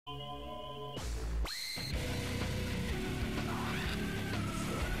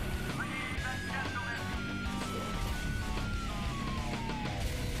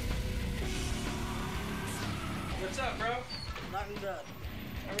What's up, bro? Nothing good.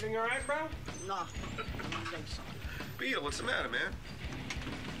 Everything all right, bro? No, I don't think so. Beetle, what's the matter, man?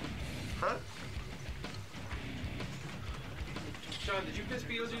 Huh? Sean, did you piss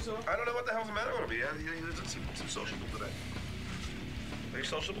Beetlejuice off? I don't know what the hell's the matter with him. He doesn't seem too sociable today. Are you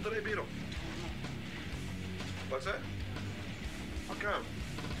sociable today, Beetle? What's that? How come?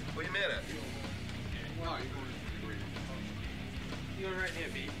 What are you mad at? Wow, you're going right here,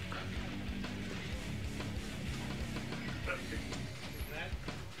 B.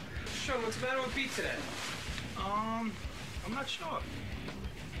 Sean, what's the matter with Pete today? I'm not sure.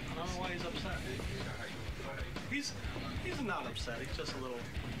 I don't know why he's upset. He's not upset. He's just a little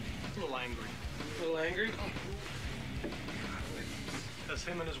angry. A little angry? Because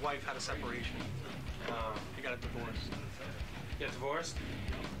him and his wife had a separation. He got a divorce. You got divorced?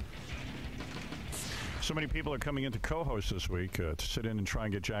 So many people are coming in to co-host this week to sit in and try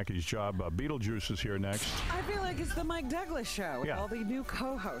and get Jackie's job. Beetlejuice is here next. I feel like it's the Mike Douglas show with Yeah. all the new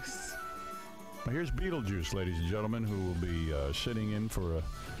co-hosts. Well, here's Beetlejuice, ladies and gentlemen, who will be sitting in for a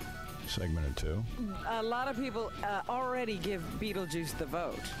segment or two. A lot of people already give Beetlejuice the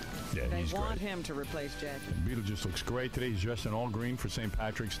vote. Yeah, They he's want great. him to replace Jackie. And Beetlejuice looks great today. He's dressed in all green for St.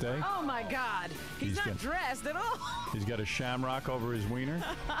 Patrick's Day. Oh, my God. He's not dressed at all. He's got a shamrock over his wiener.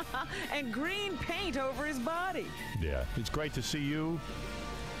 And green paint over his body. Yeah, it's great to see you.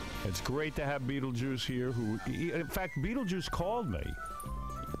 It's great to have Beetlejuice here. In fact, Beetlejuice called me.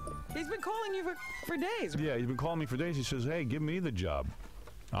 He's been calling you for days. Yeah, he's been calling me for days. He says, hey, give me the job.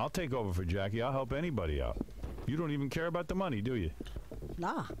 I'll take over for Jackie. I'll help anybody out. You don't even care about the money, do you?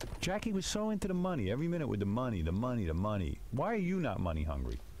 Nah. Jackie was so into the money. Every minute with the money, the money, the money. Why are you not money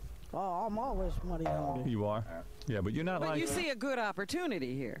hungry? Oh, I'm always money hungry. You are? Yeah, but you're not But like... you see a good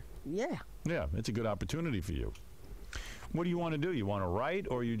opportunity here. Yeah. Yeah, it's a good opportunity for you. What do you want to do? You want to write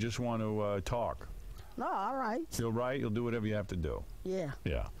or you just want to talk? No, all right. You'll write. You'll do whatever you have to do. Yeah.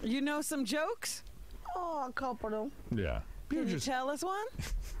 Yeah. You know some jokes? Oh, a couple of them. Yeah. Can you tell us one?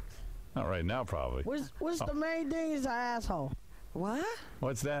 Not right now, probably. What's the main thing is an asshole? What?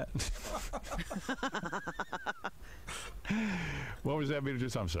 What's that? What was that,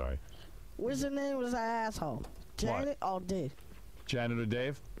 Beetlejuice? I'm sorry. What's the name was an asshole? Janet or Dave? Janet or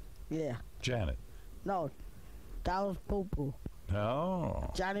Dave? Yeah. Janet. No, that was Boo Boo. Oh.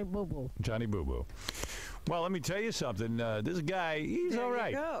 Johnny Boo Boo. Johnny Boo Boo. Well, let me tell you something. This guy, he's There all you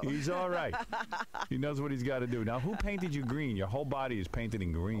right. go. He's all right. He knows what he's got to do. Now, who painted you green? Your whole body is painted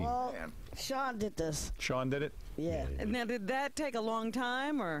in green. Well, Sean did this. Sean did it? Yeah. Now, did that take a long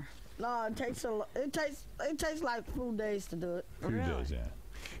time, or? No, it takes like 2 days to do it. A few days, yeah.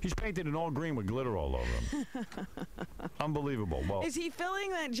 He's painted in all green with glitter all over him. Unbelievable. Well, Is he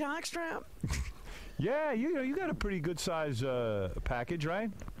filling that jockstrap? yeah, you got a pretty good size package, right?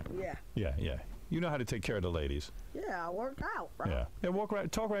 Yeah. Yeah. You know how to take care of the ladies. Yeah, I work out, right? Yeah.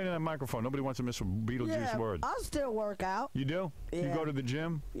 Talk right in that microphone. Nobody wants to miss a Beetlejuice word. I still work out. You do? Yeah. You go to the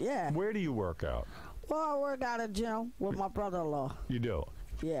gym? Yeah. Where do you work out? Well, I work out at gym with my brother-in-law. You do?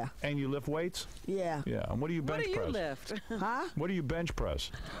 Yeah. And you lift weights? Yeah. Yeah. And what do you bench What do you press? lift? Huh? What do you bench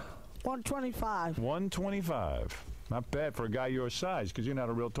press? 125. 125. Not bad for a guy your size, because you're not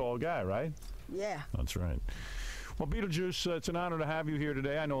a real tall guy, right? Yeah. That's right. Well, Beetlejuice, it's an honor to have you here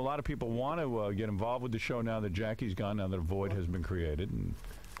today. I know a lot of people want to get involved with the show now that Jackie's gone, now that a void has been created, and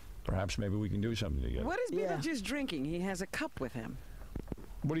perhaps maybe we can do something together. What is Yeah. Beetlejuice drinking? He has a cup with him.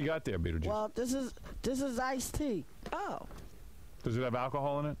 What do you got there, Beetlejuice? Well, this is iced tea. Oh. Does it have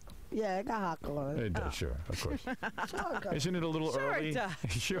alcohol in it? Yeah, it got alcohol in it. It does, sure, of course. Sure it does. Isn't it a little Sure early? it does.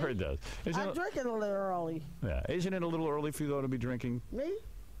 Sure it does. I drink it a little early. Yeah. Isn't it a little early for you, though, to be drinking? Me?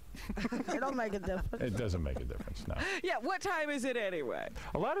 It don't make a difference. It doesn't make a difference, no. Yeah, what time is it anyway?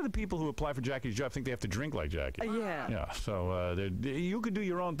 A lot of the people who apply for Jackie's job think they have to drink like Jackie. Yeah. Yeah, so you could do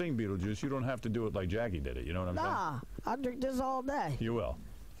your own thing, Beetlejuice. You don't have to do it like Jackie did it. You know what I'm saying? Nah, I drink this all day. You will.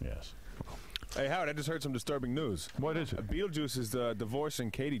 Yes. Hey, Howard, I just heard some disturbing news. What is it? Beetlejuice is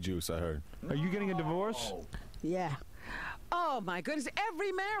divorcing Katie Juice, I heard. Are you getting a divorce? Yeah. Oh, my goodness.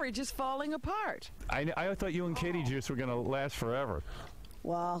 Every marriage is falling apart. I thought you and Katie Juice were going to last forever.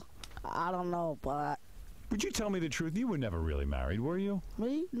 Well, I don't know, but Would you tell me the truth? You were never really married, were you?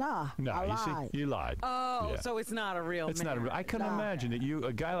 me? Nah. No, I you lied. see, you lied. Oh, Yeah. so it's not a real It's not a real. I can Nah. imagine that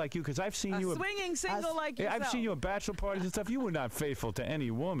a guy like you, because I've seen A you. swinging single like Yeah, yourself. I've seen you at bachelor parties and stuff. You were not faithful to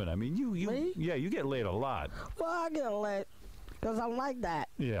any woman. I mean, you Me? yeah, you get laid a lot. Well, I get laid because I'm like that.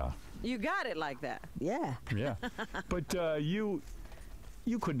 Yeah, You got it like that. Yeah. yeah. But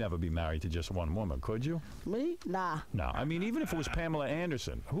You could never be married to just one woman, could you? Me? Nah. No. I mean, even if it was Pamela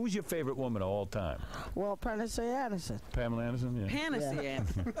Anderson, who's your favorite woman of all time? Well, Tennessee Anderson. Pamela Anderson? Yeah. Hennessy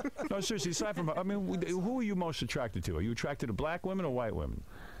Anderson. No, seriously, aside from, I mean, who are you most attracted to? Are you attracted to black women or white women?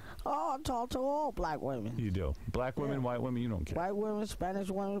 Oh, I talk to all black women. You do. Black women, white women, you don't care. White women, Spanish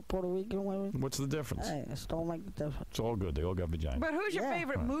women, Puerto Rican women. What's the difference? Hey, it don't make a difference. It's all good. They all got vagina. But who's your Yeah.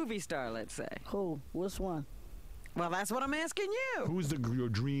 favorite movie star, let's say? Who? Which one? Well, that's what I'm asking you. Who's your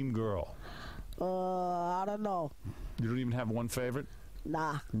dream girl? I don't know. You don't even have one favorite?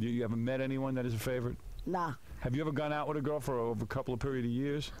 Nah. You haven't met anyone that is a favorite? Nah. Have you ever gone out with a girl for over a couple of period of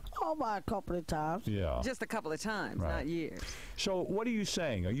years? Oh, by a couple of times. Yeah. Just a couple of times, Right. not years. So what are you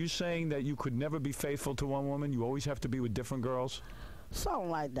saying? Are you saying that you could never be faithful to one woman? You always have to be with different girls? Something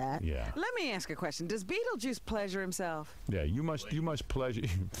like that. Yeah. Let me ask a question. Does Beetlejuice pleasure himself? Yeah, you must pleasure.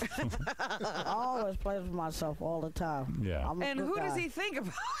 I always play with myself all the time. Yeah. I'm a And good who does guy. he think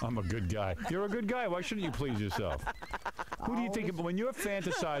about? I'm a good guy. You're a good guy. Why shouldn't you please yourself? Who do you think about when you're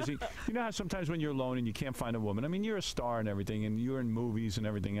fantasizing? You know how sometimes when you're alone and you can't find a woman, I mean, you're a star and everything, and you're in movies and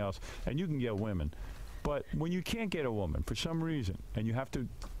everything else, and you can get women. But when you can't get a woman for some reason, and you have to,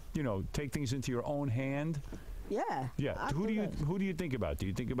 take things into your own hand. Yeah. Yeah. I Who do you that. who do you think about? Do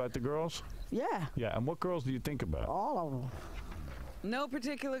you think about the girls? Yeah. Yeah. And what girls do you think about? All of them. No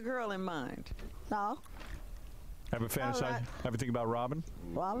particular girl in mind. No. Ever fantasize? right. Ever think about Robin?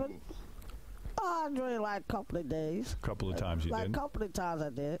 Robin? Oh, I drank like a couple of days. A couple of times you Like did. a couple of times I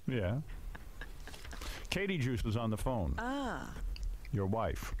did. Yeah. Katie Juice was on the phone. Ah. Your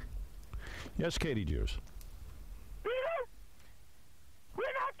wife. Yes, Katie Juice. Peter, we're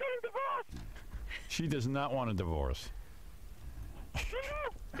not getting divorced. She does not want a divorce.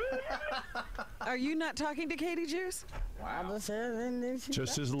 Are you not talking to Katie Juice? I just said, and then she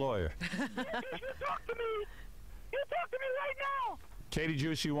Just his lawyer. You talk to me. You talk to me right now. Katie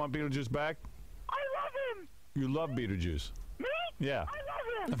Juice, you want Beetlejuice back? I love him. You love Beetlejuice. Me? Yeah.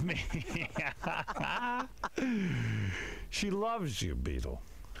 I love him. Me. She loves you, Beetle.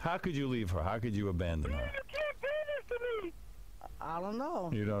 How could you leave her? How could you abandon her? You can't do this to me. I don't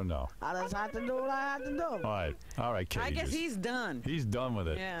know. You don't know. I just have to do what I have to do. All right, Katie. I guess Juice. he's done. He's done with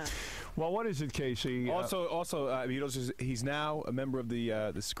it. Yeah. Well, what is it, Casey? Also, he's now a member of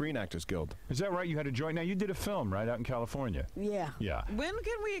the Screen Actors Guild. Is that right? You had to join. Now, you did a film, right, out in California? Yeah. Yeah. When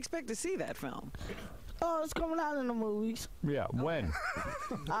can we expect to see that film? Oh, it's coming out in the movies. Yeah. When?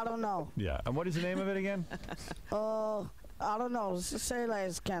 I don't know. Yeah. And what is the name of it again? I don't know. Say like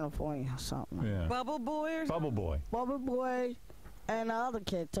it's California or something. Yeah. Bubble Boy or something? Bubble Boy. Bubble Boy and the other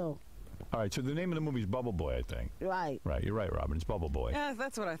kid too. All right. So the name of the movie is Bubble Boy, I think. Right. Right. You're right, Robin. It's Bubble Boy. Yeah,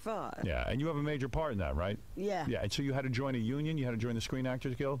 that's what I thought. Yeah. And you have a major part in that, right? Yeah. Yeah. And so you had to join a union. You had to join the Screen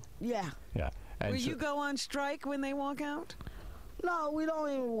Actors Guild. Yeah. Yeah. And Will so- you go on strike when they walk out? No, we don't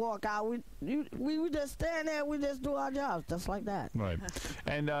even walk out. We just stand there. We just do our jobs, just like that. Right.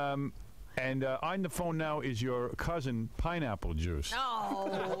 And on the phone now is your cousin, Pineapple Juice.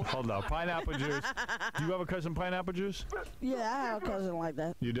 Oh. Hold on. Pineapple Juice. Do you have a cousin, Pineapple Juice? Yeah, I have a cousin like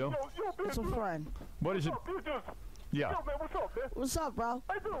that. You do? It's a friend. What is it? Yeah. Yo, man, what's up, man? What's up, bro?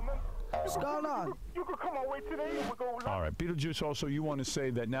 How you doing, man? What's going on? You could come our way today and we'll go over. All right. Beetlejuice, also, you want to say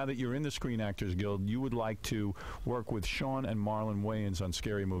that now that you're in the Screen Actors Guild, you would like to work with Sean and Marlon Wayans on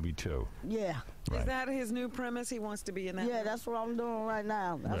Scary Movie 2. Yeah. Right. Is that his new premise? He wants to be in that? Yeah, that's what I'm doing right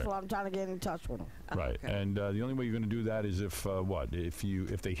now. That's Right. why I'm trying to get in touch with him. Right. Okay. And the only way you're going to do that is if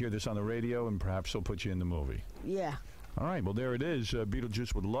they hear this on the radio, and perhaps they'll put you in the movie. Yeah. All right. Well, there it is.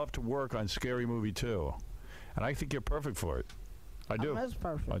 Beetlejuice would love to work on Scary Movie 2. And I think you're perfect for it. I do. That's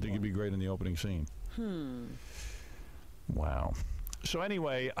perfect. I think you'd be great in the opening scene. Wow. So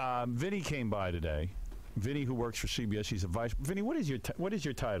anyway, Vinny came by today. Vinny, who works for CBS, he's a vice. Vinny, what is your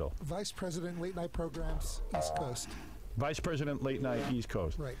title? Vice President, Late Night Programs, East Coast. Vice President, Late Night East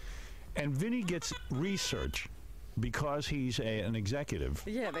Coast. Right. And Vinny gets research because he's an executive.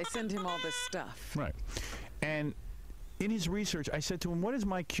 Yeah, they send him all this stuff. Right. And in his research, I said to him, "What is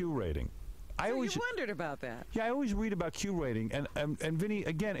my Q rating?" You wondered about that. Yeah, I always read about Q rating, and Vinny,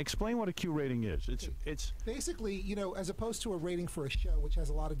 again, explain what a Q rating is. It's basically, as opposed to a rating for a show, which has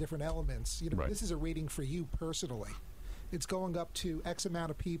a lot of different elements. Right. This is a rating for you personally. It's going up to X amount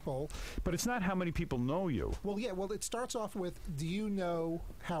of people. But it's not how many people know you. Well, yeah. Well, it starts off with, do you know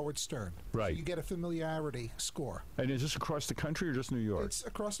Howard Stern? Right. So you get a familiarity score. And is this across the country or just New York? It's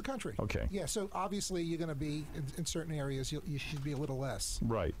across the country. Okay. Yeah. So obviously, you're going to be in certain areas. You should be a little less.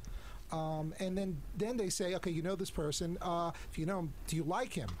 Right. And then they say, okay, you know this person. If you know him, do you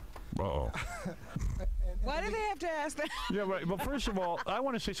like him? Uh-oh. Why do they have to ask that? Yeah, right. Well, first of all, I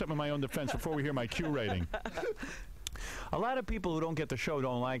want to say something in my own defense before we hear my Q rating. A lot of people who don't get the show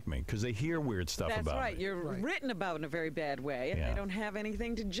don't like me because they hear weird stuff That's about right. me. You're written about in a very bad way, and Yeah. they don't have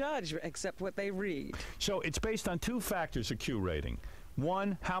anything to judge except what they read. So it's based on 2 factors of Q rating.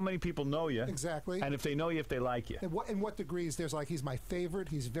 One, how many people know you. Exactly. And if they know you, if they like you. In what degrees? There's like, he's my favorite,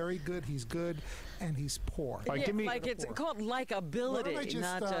 he's very good, and he's poor. All right, Yeah, give me, like it's called Why likability, don't I just,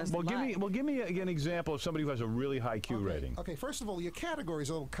 not just well, like. give me an example of somebody who has a really high Q rating. Okay, first of all, your category is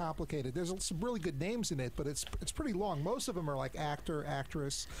a little complicated. There's some really good names in it, but it's pretty long. Most of them are like actor,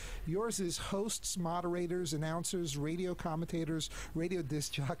 actress. Yours is hosts, moderators, announcers, radio commentators, radio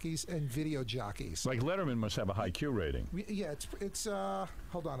disc jockeys, and video jockeys. Like Letterman must have a high Q rating. Yeah, it's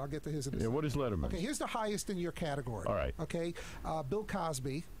hold on, I'll get to his. Yeah, what is Letterman? Okay, here's the highest in your category. All right. Okay, Bill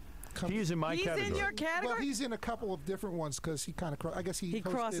Cosby. He is in my He's category. in your category? Well, he's in a couple of different ones because he kind of, I guess He hosted-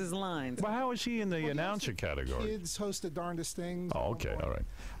 crosses lines. Well, how is he in the announcer category? Kids hosted Darndest Things. Oh, okay, all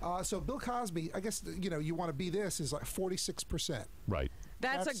right. So Bill Cosby, I guess, you want to be this, is like 46%. Right,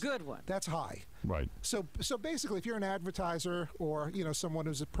 That's a good one. That's high. right. So basically, if you're an advertiser or someone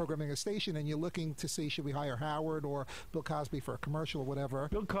who's programming a station and you're looking to see should we hire Howard or Bill Cosby for a commercial or whatever,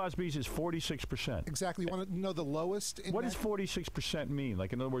 Bill Cosby's is 46%. exactly. You want to know the lowest? What does 46% mean?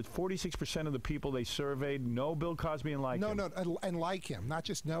 Like, in other words, 46% of the people they surveyed know Bill Cosby and like him? No, and like him, not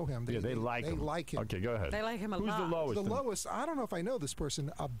just know him. Yeah, they like him. They like him. Okay, go ahead. They like him a Who's lot. the lowest? The lowest, I don't know if I know this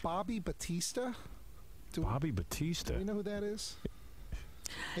person, Bobby Batista. Bobby Batista. Do you know who that is?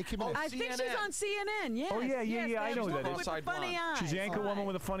 They came in at I think she's on CNN. Yes. Oh, yeah, yes, I know who that woman is. with the funny eyes. She's the anchor woman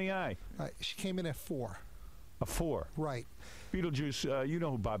with a funny eye. She came in at 4. A 4. Right. Beetlejuice, you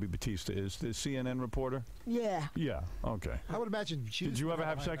know who Bobby Batista is, the CNN reporter? Yeah, Yeah, okay. I would imagine. Did you ever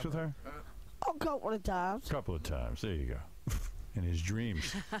have sex with her? a couple of times. A couple of times. There you go. In his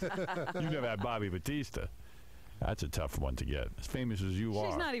dreams. You never had Bobby Batista. That's a tough one to get. As famous as you are.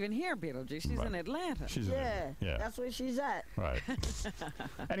 She's not even here, Beetlejuice. She's Right. in Atlanta. She's in Yeah, yeah. that's where she's at. Right.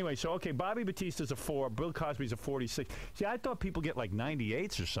 Anyway, so, okay, Bobby Batista's a 4. Bill Cosby's a 46. See, I thought people get like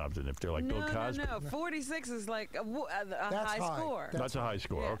 98s or something if they're like Bill Cosby. No. 46 is like a That's high high. score. That's a high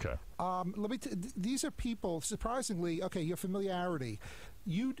score. Yeah. Okay. Let me. These are people. Surprisingly, okay, your familiarity.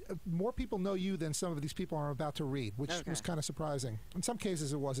 More people know you than some of these people I'm about to read, which Okay. was kind of surprising. In some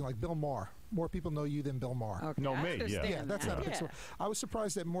cases, it wasn't. Like Bill Maher. More people know you than Bill Maher. Okay, No, I me, yeah. understand Yeah, that's not a big Yeah. story. I was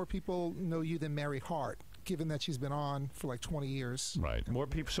surprised that more people know you than Mary Hart, given that she's been on for like 20 years. Right. More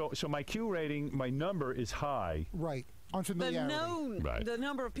people. So my Q rating, my number is high. Right. On The familiarity. Right. the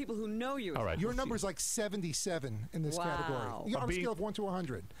number of people who know you. All right. Your number's like 77 in this Wow. category. You're on a B- scale of 1 to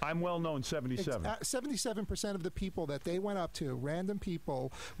 100. I'm well known, 77. 77% of the people that they went up to, random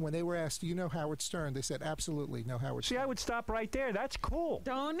people, when they were asked, "Do you know Howard Stern?" They said, "Absolutely, know Howard See, Stern." I would stop right there. That's cool.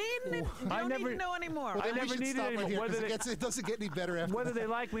 Don't need to know anymore. Well, I then we never should needed stop any- right here, whether 'cause they- it doesn't get any better after Whether that. they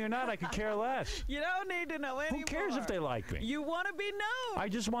like me or not, I could care less. You don't need to know anymore. Who cares if they like me? You want to be known. I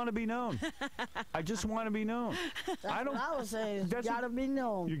just want to be known. I just want to be known. I don't. What I was saying is you That's a- gotta be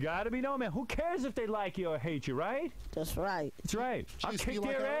known. You got to be known, man. Who cares if they like you or hate you, right? That's right. That's right. I'll Jeez, kick you like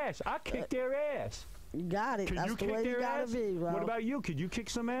their her? ass. I'll kick their ass. You got it. Could That's you the kick way you their gotta ass? be, bro. What about you? Could you kick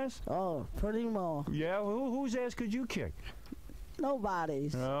some ass? Oh, pretty more. Yeah. Whose ass could you kick?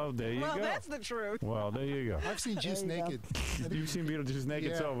 Nobody's. Oh, there you well, go. that's the truth. Well, there you go. I've seen Juice There you go. naked. You've seen Beetlejuice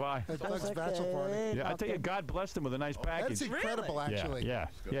naked, Yeah. so have I. At Doug's That's bachelor party. okay. Yeah, I tell you, God blessed him with a nice package. That's incredible, Really? actually. Yeah.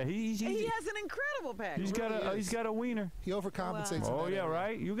 He's He has an incredible package. he's got a wiener. He overcompensates. Oh in that yeah, area.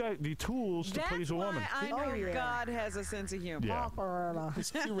 right. You got the tools to That's please a woman. why I know Oh, yeah. God has a sense of humor. Yeah. Opera.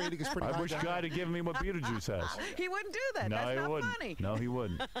 His Q rating is pretty I high. wish down God had given me what Beetlejuice has. He wouldn't do that. No, That's he not wouldn't. funny. No, he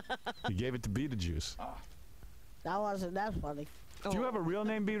wouldn't. He gave it to Beetlejuice. That wasn't that funny. Do you have a real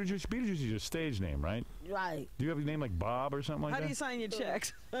name, Beetlejuice? Beetlejuice is your stage name, right? Right. Do you have a name like Bob or something like How that? do you sign your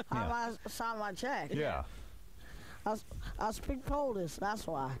checks? Yeah. I sign my check. Yeah. I speak Polish. That's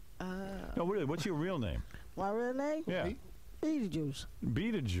why. No, really. What's your real name? My real name? Yeah. Beetlejuice.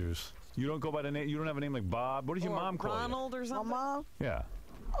 Beetlejuice. You don't go by the name. You don't have a name like Bob. What does your Or mom call Ronald or My something? mom? you? Yeah.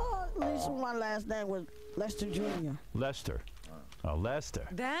 Oh, at least my last name was Lester Jr. Lester. Oh, Lester.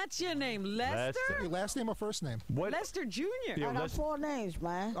 That's your name, Lester? Your last name or first name? What? Lester Jr. Yeah, I got Lester. 4 names,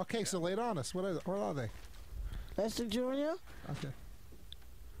 man. Okay, so lay it on us. What are they? Lester Jr., Okay.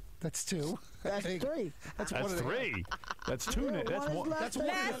 That's 2. that's 3. That's That's one of the- 3. That's 2 names. That's one. That's one.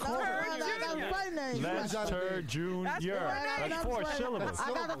 Lester Jr. Lester Jr. That's 4 names. That's 4 syllables.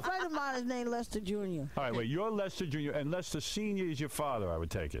 I got a friend of mine named Lester Jr. All right, wait. You're Lester Jr. and Lester Sr. is your father, I would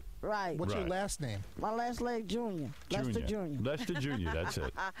take it. Right. What's your Right. last name? My last name Jr. Lester Jr. Lester Jr. That's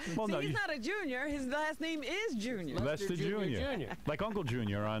it. Well, See, no, he's you, not a junior. His last name is Junior. Lester Jr. Like Uncle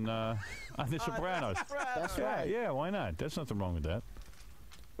Jr. on The Sopranos. That's Yeah, right. yeah. Why not? There's nothing wrong with that.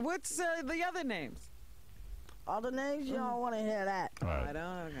 What's the other names? Other names, you don't want to hear that. All right. I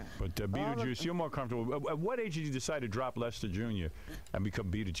don't know. But Beetlejuice, you're more comfortable. At what age did you decide to drop Lester Jr. and become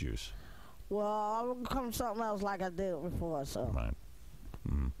Beetlejuice? Well, I'll become something else like I did before, so, Right.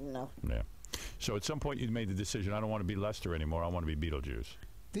 you know. Yeah. So at some point you made the decision, I don't want to be Lester anymore. I want to be Beetlejuice.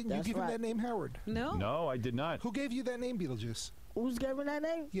 Didn't That's you give him right. that name, Howard? No. No, I did not. Who gave you that name, Beetlejuice? Who's gave me that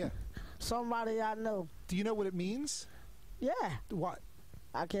name? Yeah. Somebody I know. Do you know what it means? Yeah. What?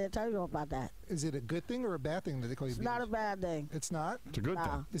 I can't tell you about that. Is it a good thing or a bad thing that they call you It's Beetlejuice? not a bad thing. It's not? It's a good Nah.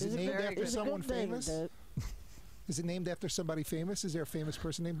 thing. Is it It's a named very after good- it's a good someone thing, famous? dude. Is it named after somebody famous? Is there a famous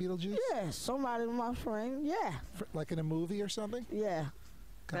person named Beetlejuice? Yeah, somebody my friend. Yeah. Like in a movie or something? Yeah.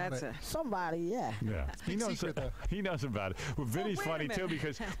 Got That's it. it. Somebody, yeah. Yeah, he Big knows. secret, though. He knows about it. Well, Vinny's wait a funny too minute.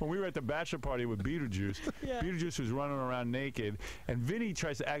 because when we were at the bachelor party with Beetlejuice, Beetlejuice was running around naked, and Vinny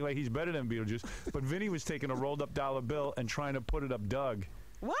tries to act like he's better than Beetlejuice, but Vinny was taking a rolled up dollar bill and trying to put it up Doug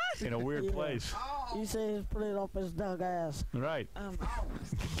What? in a weird Yeah. place. He said he's put it up his dug ass. Right.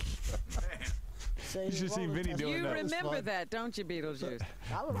 Say You he should see roller Vinny tested. doing You that. remember fun. that, don't you, Beetlejuice?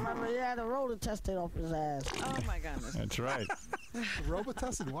 I remember he had a roller tested up his ass. Oh, my goodness. That's right.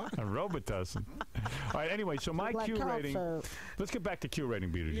 Robitussin, what? A Robitussin. All right. Anyway, so my Like Q cough rating. syrup. Let's get back to Q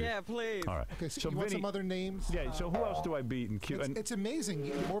rating, Beetlejuice. Yeah, please. All right. Okay, so, So you want Vinny. some other names? Yeah. So who else do I beat in Q? It's, And it's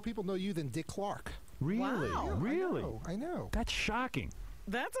amazing. More people know you than Dick Clark. really, Wow. really, I know. that's shocking.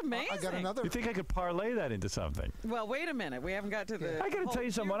 That's amazing. I got another. You think I could parlay that into something? Well, wait a minute. We haven't got to the. I got to whole tell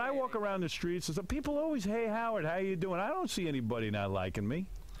you something. When I walk Q rating. around the streets, and stuff, people always, "Hey, Howard, how you doing?" I don't see anybody not liking me.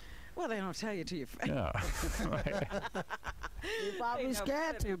 Well, they don't tell you to your face. Yeah, right. You're probably They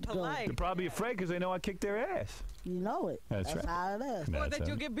scared know to better, go. polite. They're probably afraid because they know I kick their ass. You know it. That's right. how it is. No. Or That's that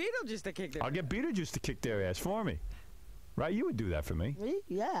you'll it. get Beetlejuice to kick their. I'll get Beetlejuice to kick their ass for me. Right? You would do that for me. Me?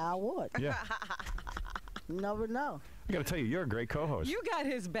 Yeah, I would. Yeah. You never know. I got to tell you, you're a great co-host. You got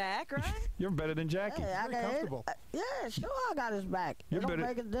his back, right? You're better than Jackie. Hey, I Very got comfortable. Yeah, sure, I got his back. You're It don't better-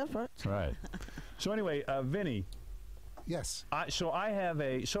 make a difference. Right. So anyway, Vinny, Yes. so I have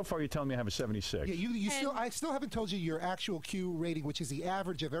a. So far, you're telling me I have a 76. Yeah, you And- still. I still haven't told you your actual Q rating, which is the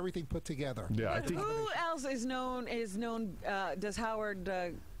average of everything put together. Yeah, I think. Who else is known? Does Howard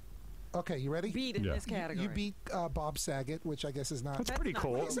Okay, you ready? beat in Yeah. this category? You beat Bob Saget, which I guess is not. That's That's pretty not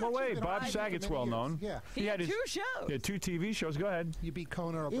cool. bad. He's Well, actually wait, been Bob around for Saget's many well years. known. Yeah. He had his, 2 shows. He had 2 TV shows. Go ahead. You beat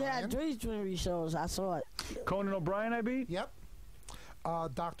Conan O'Brien. Yeah, three TV shows. I saw it. Conan O'Brien, I beat. Yep.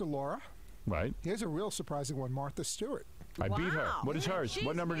 Dr. Laura. Right. Here's a real surprising one. Martha Stewart. I beat her. Wow. What is hers? She's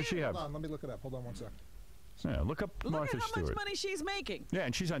What number does she huge. have? Hold on, let me look it up. Hold on one sec. Yeah, look up Look Martha at how Stewart. much money she's making. Yeah,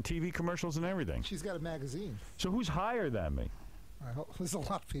 and she's on TV commercials and everything. She's got a magazine. So who's higher than me? There's a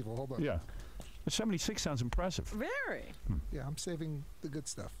lot of people. Hold on. Yeah. 76 sounds impressive. Very. Yeah, I'm saving the good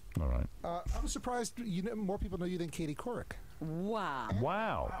stuff. All right. I'm surprised more people know you than Katie Couric. Wow.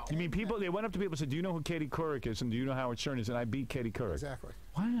 Wow. You mean people, they went up to people and said, do you know who Katie Couric is and do you know Howard Stern is? And I beat Katie Couric. Exactly.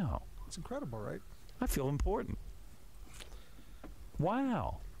 Wow. It's incredible, right? I feel important.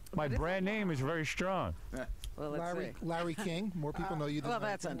 Wow. My brand name is very strong. Well, let's see. Larry King. More people know you than Well,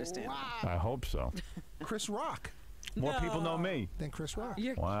 that's understandable. I hope so. Chris Rock More people know me. than Chris Rock.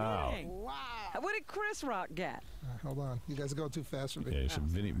 You're Wow. kidding. Wow. What did Chris Rock get? Hold on. You guys are going too fast for me. Yeah, so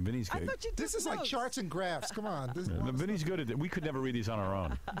Vinny's I good. thought you This took is like notes. charts and graphs. Come on. This is Yeah, Vinny's good at it. We could never read these on our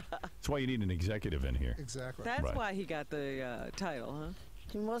own. That's why you need an executive in here. Exactly. That's Right. why he got the title, huh?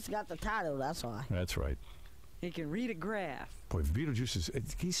 He must have got the title, that's why. That's right. He can read a graph. Boy, Beetlejuice is,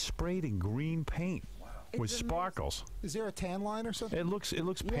 he's sprayed in green paint with It's amazing. sparkles. Is there a tan line or something? It looks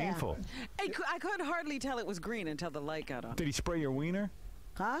painful. I could hardly tell it was green until the light got on. Did he spray your wiener?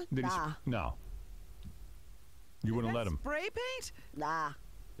 Huh? Did Nah. he? No. You wouldn't let him. Spray paint? Nah.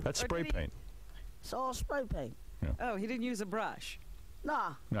 That's Or spray did he- paint. It's all spray paint. Oh, he didn't use a brush.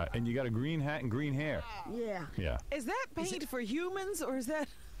 Nah. No, and you got a green hat and green hair. Yeah. Yeah. Is that paint for humans or is that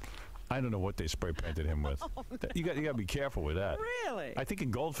I don't know what they spray painted him with. You got to be careful with that. really? I think in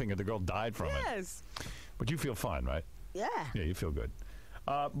Goldfinger the girl died from it. Yes. But you feel fine, right? Yeah. Yeah, you feel good.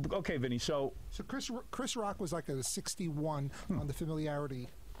 Okay, Vinny. So So Chris Rock was like a 61 on the familiarity.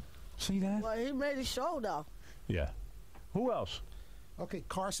 see that? Well, he made a show, though. Yeah. Who else? Okay,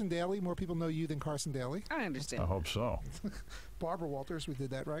 Carson Daly. More people know you than Carson Daly. I I understand. hope so. Barbara Walters. We did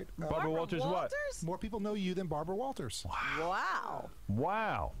that right. Barbara Walters what? Walters? More people know you than Barbara Walters. Wow.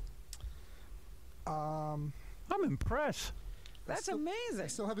 Wow. Um, I'm impressed. That's I amazing.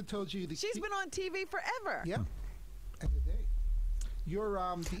 still haven't told you the. She's been on TV forever. Yeah. End of the day. You're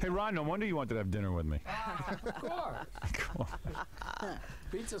Hey, Ron, no wonder you wanted to have dinner with me. Of course. Come on.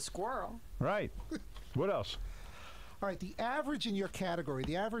 Beats a squirrel. Right. What else? All right, the average in your category,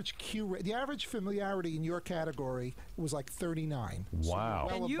 the average the average familiarity in your category was like 39. Wow.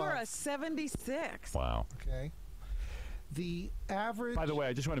 So And you are above. a 76. Wow. Okay. The average. By the way,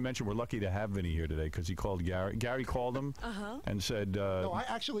 I just want to mention we're lucky to have Vinny here today because he called Gary. Gary called him and said, No, I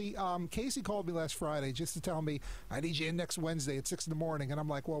actually, Casey called me last Friday just to tell me, I need you in next Wednesday at 6 in the morning. And I'm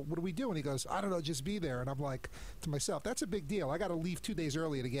like, well, what do we do? And he goes, I don't know, just be there. And I'm like, to myself, that's a big deal. I got to leave 2 days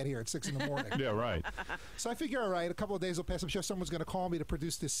earlier to get here at 6 in the morning. yeah, right. So I figure, all right, a couple of days will pass. I'm sure someone's going to call me to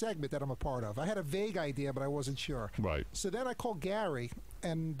produce this segment that I'm a part of. I had a vague idea, but I wasn't sure. Right. So then I called Gary,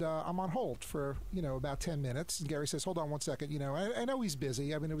 and I'm on hold for, about 10 minutes. And Gary says, hold on one second. I know he's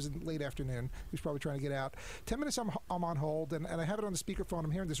busy. I mean, it was in late afternoon. He was probably trying to get out. 10 minutes, I'm on hold, and I have it on the speakerphone. I'm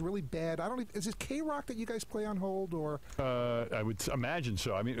hearing this really bad. Is it K-Rock that you guys play on hold, or? I would imagine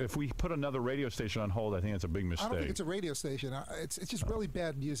so. I mean, if we put another radio station on hold, I think that's a big mistake. I don't think it's a radio station. It's just really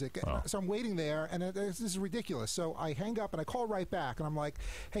bad music. Oh. So I'm waiting there, and this is ridiculous. So I hang up, and I call right back, and I'm like,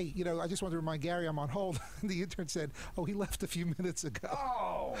 hey, I just wanted to remind Gary I'm on hold. And the intern said, oh, he left a few minutes ago.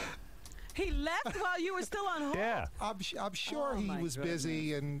 Oh. He left while you were still on hold? Yeah. I'm sure he was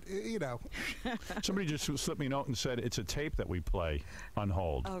busy, and, Somebody just slipped me a note and said it's a tape that we play on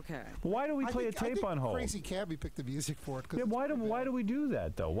hold. Okay. Why do we play a tape on hold? Crazy Cabby picked the music for it. Yeah, why do we do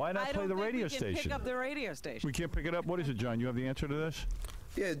that, though? Why not play the radio station? I don't think we can pick up the radio station. We can't pick it up? What is it, John? You have the answer to this?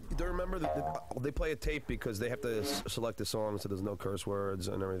 Yeah, do you remember that they play a tape because they have to select the song so there's no curse words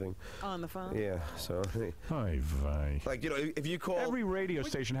and everything? On the phone? Yeah, so. Oy vey. Like, if you call. Every radio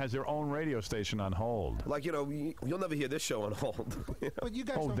station has their own radio station on hold. Like, you'll never hear this show on hold. But you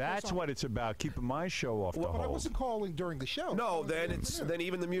guys Oh, don't that's curse on- what it's about, keeping my show off the But I hold. wasn't calling during the show. No, then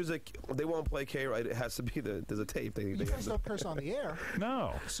even the music, they won't play K-Right. It has to be there's a tape. You guys don't curse on the air.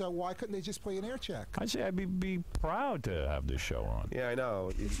 No. So why couldn't they just play an air check? I'd say I'd be proud to have this show on. Yeah, I know.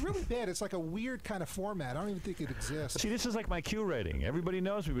 It's really bad. It's like a weird kind of format. I don't even think it exists. See, this is like my Q rating. Everybody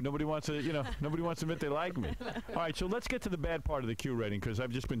knows me, but nobody wants to, nobody wants to admit they like me. All right, so let's get to the bad part of the Q rating because I've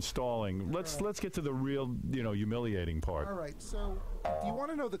just been stalling. Let's get to the real, humiliating part. All right. So, do you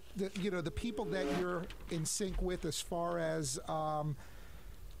want to know the people that you're in sync with as far as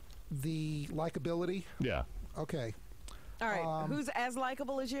the likability? Yeah. Okay. All right. Who's as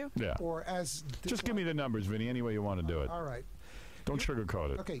likable as you? Yeah. Or as Just give me the numbers, Vinny, any way you want to do it. All right. Don't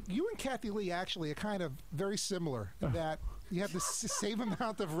sugarcoat it. Okay, you and Kathy Lee actually are kind of very similar in that you have the same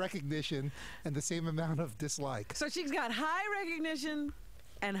amount of recognition and the same amount of dislike. So she's got high recognition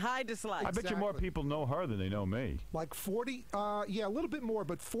and high dislike. I bet you more people know her than they know me. Like 40, yeah, a little bit more,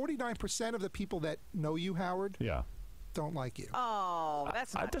 but 49% of the people that know you, Howard, don't like you. Oh,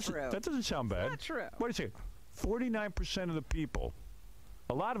 that's not true. That doesn't sound bad. Not true. Wait a second. 49% of the people,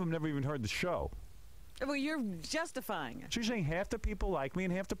 a lot of them never even heard the show. Well, you're justifying it. So you're saying half the people like me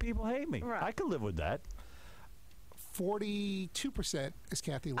and half the people hate me. Right. I could live with that. 42% is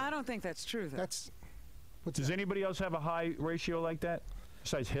Kathy Lee. I don't think that's true, though. Does anybody else have a high ratio like that?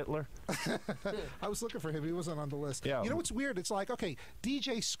 Besides Hitler? I was looking for him. He wasn't on the list. Yeah. You know what's weird? It's like, okay,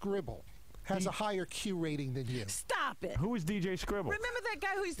 DJ Scribble has a higher Q rating than you. Stop it. Who is DJ Scribble? Remember that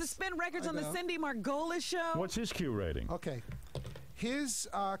guy who used to spin records on the Cindy Margolis show? What's his Q rating? Okay. His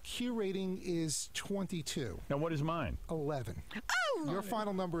Q rating is 22. Now, what is mine? 11. Oh! Your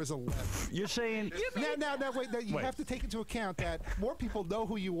final number is 11. You're saying... Now, wait. You have to take into account that more people know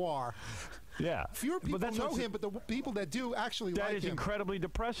who you are. Yeah. Fewer people know him, but the people that do actually like him. That is incredibly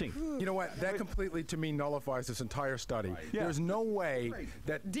depressing. You know what? That completely, to me, nullifies this entire study. Yeah. There's no way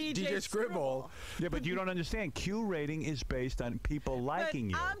that DJ Scribble... Yeah, but you don't understand. Q rating is based on people liking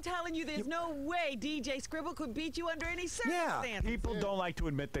you. I'm telling you, there's no way DJ Scribble could beat you under any circumstances. Yeah. People don't like to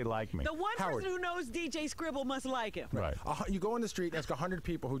admit they like me. The one person who knows DJ Scribble must like him. Right. You go on the street and ask 100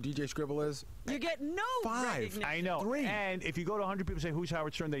 people who DJ Scribble is. You get no 5. recognition. I know. 3. And if you go to 100 people and say, who's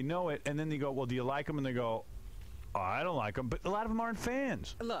Howard Stern, they know it, and then they go, well, do you like him? And they go, oh, I don't like him. But a lot of them aren't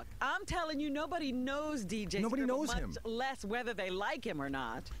fans. Look, I'm telling you, nobody knows DJ Nobody Scribble, knows much him. less whether they like him or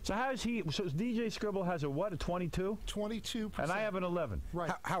not. So how is he? So DJ Scribble has a what? A 22? 22%. And I have an 11. Right.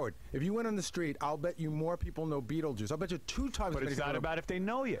 Howard, if you went on the street, I'll bet you more people know Beetlejuice. I'll bet you 2 times But as many it's not people know- about if they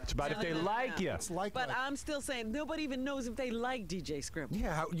know you. It's about if they like you. It's like But I'm still saying nobody even knows if they like DJ Scribble.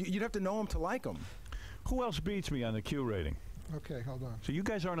 Yeah, you'd have to know him to like him. Who else beats me on the Q rating? Okay, hold on. So you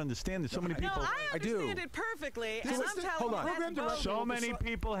guys aren't understanding. So many people. No, I do. understand it perfectly, and Listen, I'm telling hold you on. that's Program director- So bogus. many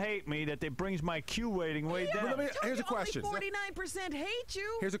people hate me that it brings my Q rating way Yeah, down. Let me- here's a only question. 49% hate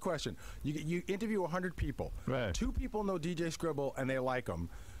you. Here's a question. You interview 100 people. Right. 2 people know DJ Scribble and they like him.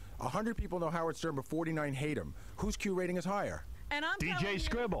 100 people know Howard Stern, but 49 hate him. Whose Q rating is higher? And I'm telling DJ you,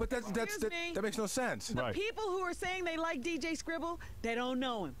 Scribble. But Excuse me. that makes no sense. The Right. people who are saying they like DJ Scribble, they don't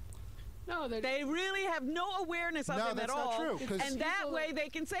know him. No, they really have no awareness of No, him at that's all. not true, 'cause And that way they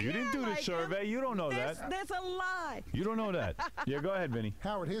can say, You didn't yeah, do I the like him. survey. You don't know that. That's a lie. You don't know that. Yeah, go ahead, Vinny.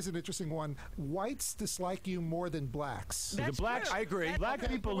 Howard, here's an interesting one. Whites dislike you more than blacks. That's the blacks, true. I agree. That's black true.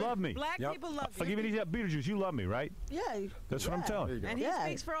 people love me. Black Yep. people love I'll you. give you these. Beetlejuice, you love me, right? Yeah. That's what I'm telling you. And he Yeah.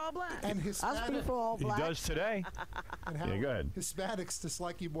 speaks for all blacks. And I Hispanic, speak for all He black. does today. and Yeah, go ahead. Hispanics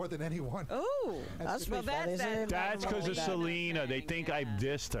dislike you more than anyone. Ooh. I speak Well, for that's that. That's because of that. Selena. They think I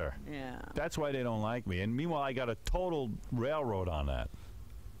dissed her. Yeah. That's why they don't like me. And meanwhile, I got a total railroad on that.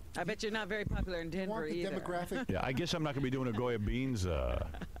 I bet you're not very popular in You Denver want the either. demographic? Yeah, I guess I'm not going to be doing a Goya Beans.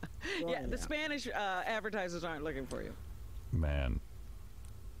 Yeah, the Spanish advertisers aren't looking for you. Man.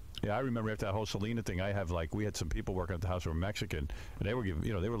 Yeah, I remember after that whole Selena thing, we had some people working at the house who were Mexican, and they were giving,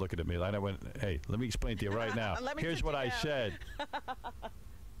 they were looking at me, and I went, hey, let me explain to you right now. Here's sit what you I down. said.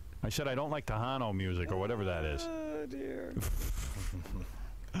 I said I don't like Tejano music or whatever that is. Oh, dear.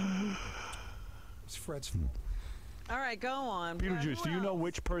 It's Fred's fault. All right, go on. Beetlejuice, Who do you know else?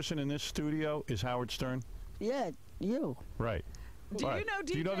 which person in this studio is Howard Stern? Yeah, you. Right. Do All you right. know DJ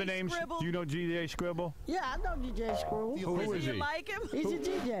Do you know the names? Scribble? Do you know DJ Scribble? Yeah, I know DJ Screw. Who is Do he? you like him? He's a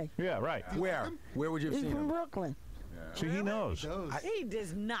DJ. Yeah, right. Where? Where would you have He's seen from him? Brooklyn. See, he knows. Those. He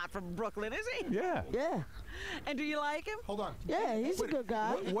is not from Brooklyn, is he? Yeah. Yeah. And do you like him? Hold on. Yeah, he's a good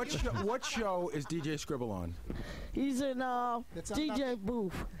guy. What show is DJ Scribble on? He's in It's not DJ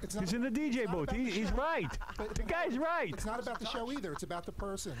booth. It's not, He's in the DJ not booth. about the He's show. right. But- The guy's right. It's not about the show either. It's about the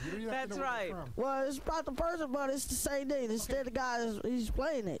person. You don't even have That's to know where right. they're from. Well, it's about the person, but it's the same thing. It's still the guy he's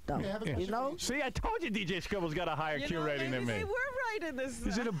playing it, though. Okay, I have a You question know? for you. See, I told you DJ Scribble's got a higher You Q know, rating than maybe me. they were right in this.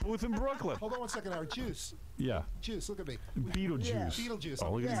 He's in a booth in Brooklyn. Hold on 1 second, Howard. Juice. Yeah. Juice, look at me. Beetlejuice. Beetlejuice.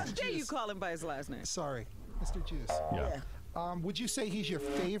 Oh, look at Yeah. him. How dare you call him by his last name? Sorry, Mr. Juice. Yeah. Would you say he's your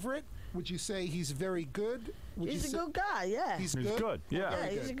favorite? Would you say he's very good? Would you He's a say good guy, yeah. He's He's good. good. Yeah. Yeah,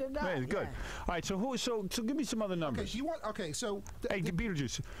 he's a good guy. Yeah, he's good. All right, so give me some other Okay, numbers. do you want? Okay, so Hey,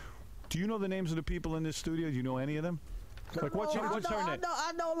 Beetlejuice, do you know the names of the people in this studio? Do you know any of them? Like, what's her name?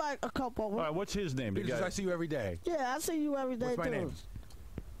 I know like a couple of them. All right, what's his name? The Because guy. I see you every day. Yeah, I see you every day, What's my too. name?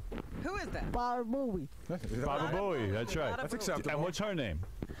 Who is that? Bobby Rooney. Baba Booey. That's right. That's acceptable. And what's her name?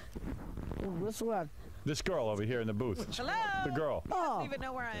 Which one? This girl over here in the booth. Hello? The girl. I Oh, don't even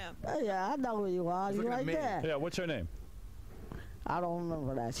know where I am. yeah, I know who you are. You looking at right me. there. Yeah, what's her name? I don't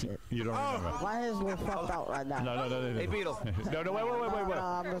remember that shit. You don't remember. My head's a little fucked out right now. No. Hey, Beetle. No, wait.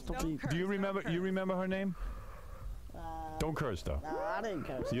 Nah, Mr. Don't Pete. curse. Do you remember? You remember her name? Don't curse though. Nah, I didn't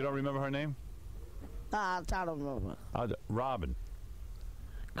curse. You don't remember her name? Nah, I don't remember. Robin.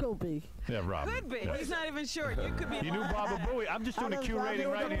 Could be. Yeah, Robin. Could be. Yeah. He's not even sure. You could be. You knew Baba Booey. I'm just doing a Q rating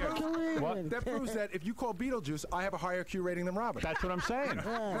right here. What? That proves that if you call Beetlejuice, I have a higher Q rating than Robin. That's what I'm saying.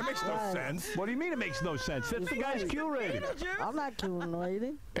 That makes no sense. What do you mean it makes no sense? That's the guy's Q rating. I'm not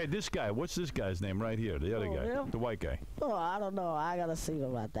curating. Hey, this guy. What's this guy's name right here? The other Oh, guy, him? the white guy. Oh, I don't know. I gotta see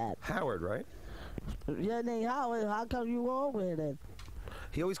about that. Howard, right? Your name Howard. How come you were over here then?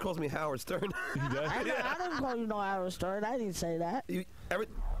 He always calls me Howard Stern. He does. I didn't call you no Howard Stern. I didn't say that. You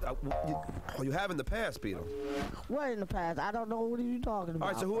have in the past, Beetle. What in the past? I don't know what are you talking about.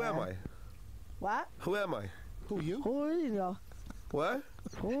 All right, so who am man. I? What? Who am I? who you? Who are you? What?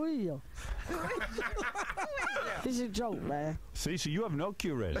 Who are you? It's a joke, man. See, so you have no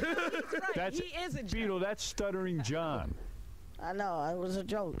Q rating. That's He is a Beetle. That's Stuttering John. I know. It was a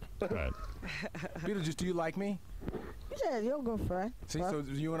joke. Right. Beetlejuice, do you like me? Yeah, you're a good friend. See, Huh? so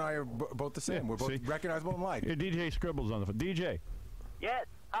you and I are both the same. Yeah, We're both see? recognizable and like. Here, DJ Scribble's on the phone. DJ, Yes,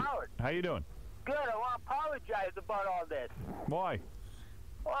 Howard. how you doing? Good. I want to apologize about all this. Why?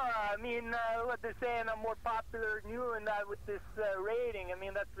 Well, I mean, what they're saying, I'm more popular than you, and with this rating, I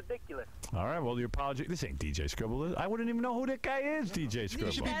mean, that's ridiculous. All right. Well, your apology. This ain't DJ Scribble. I wouldn't even know who that guy is. DJ There should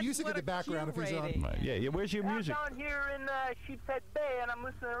Scribble. be That's music in what the a background Q if he's on. rating. Right. Yeah. Where's your I'm music? down here in Sheepshead Bay, and I'm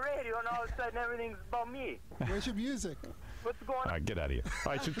listening to the radio, and all of a sudden, everything's about me. Where's your music? What's going All on? right, get out of here.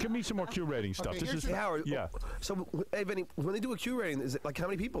 All right, so give me some more Q rating stuff. Okay, This here's is Hey, Howard. yeah. So, hey, Vinny, when they do a Q rating, is it like how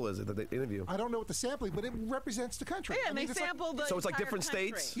many people is it that they interview? I don't know what the sampling, but it represents the country. Yeah, I and mean, they it's like- sample the So it's like entire different country.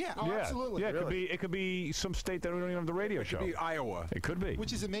 states? yeah, oh, Yeah. absolutely. Yeah. Really? It could be some state that we don't even have the radio show. Could be Iowa. It could be.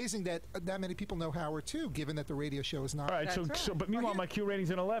 Which is amazing that that many people know Howard too, given that the radio show is not. All right. That's right. But meanwhile, my Q rating's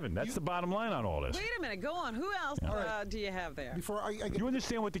an 11. That's You- the bottom line on all this. Wait a minute. Go on. Who else right. do you have there? Before I get You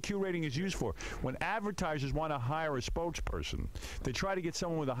understand what the Q rating is used for? When advertisers want to hire a spokesperson, they try to get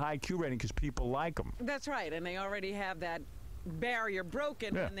someone with a high Q rating because people like them. That's right. And they already have that barrier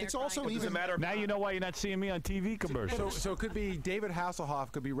broken Yeah. when they're It's also trying to- even Now you know why you're not seeing me on TV commercials. So it could be David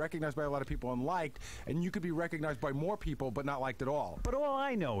Hasselhoff could be recognized by a lot of people and liked, and you could be recognized by more people but not liked at all. But all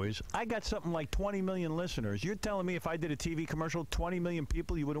I know is I got something like 20 million listeners. You're telling me if I did a TV commercial, 20 million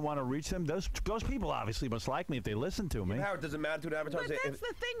people, you wouldn't want to reach them? Those people obviously must like me if they listen to me. Howard, does it matter to an But advertiser? that's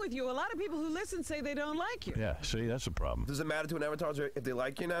the thing with you. A lot of people who listen say they don't like you. Yeah, see, that's a problem. Does it matter to an advertiser if they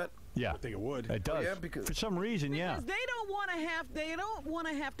like you or not? Yeah, I think it would. it does. yeah, because- For some reason, yeah. Because they don't want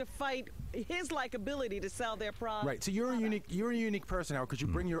to have to fight his likability to sell their product. Right. So you're a unique person, Howard, because you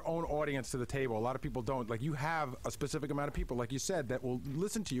bring your own audience to the table. A lot of people don't. Like, you have a specific amount of people, like you said, that will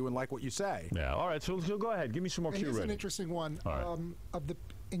listen to you and like what you say. Yeah. All right. So go ahead. Give me some more And cue here's an ready. interesting one. All right.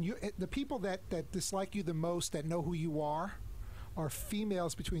 The people that dislike you the most, that know who you are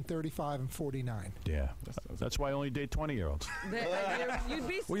females between 35 and 49. Yeah. That's why I only date 20-year-olds. You'd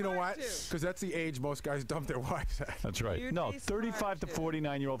be smart Well, you know what? too. Because that's the age most guys dump their wives at. That's right. You'd No, be smart, 35 to too.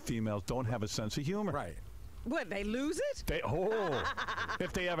 49-year-old females don't have a sense of humor. Right. What, they lose it?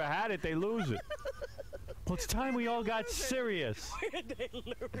 If they ever had it, they lose it. Well, it's time we all got serious. They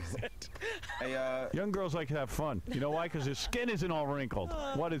lose it. Hey, Young girls like to have fun. You know why? Because their skin isn't all wrinkled.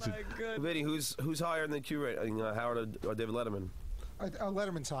 What is it? My goodness. Vinny, who's higher in the Q rating, Howard or David Letterman?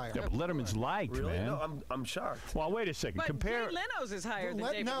 Letterman's higher. Yeah, but Letterman's liked, Really? man. No, I'm shocked. Well, wait a second. But Compare. Jay Leno's is higher than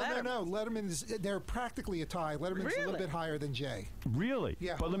David Letterman. No. Letterman's, they're practically a tie. Letterman's a Really? little bit higher than Jay. Really?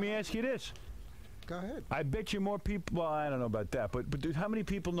 Yeah. But let me ask you this. Go ahead. I bet you more people. Well, I don't know about that, but dude, how many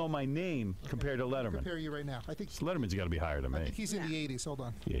people know my name compared to Letterman? Compare you right now. I think Letterman's got to be higher than I me. think he's in the 80s. Hold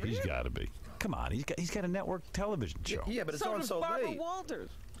on. Yeah, he's got to be. Come on, he's got a network television show. Yeah, but it's So on does so Barbara late. Walters.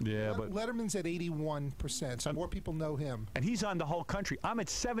 Yeah, but Letterman's at 81%, so more people know him. and he's on the whole country. I'm at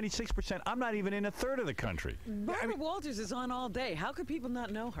 76%. I'm not even in a third of the country. Barbara Walters is on all day. How could people not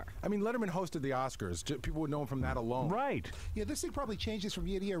know her? I mean, Letterman hosted the Oscars. People would know him from that alone. Right. Yeah, this thing probably changes from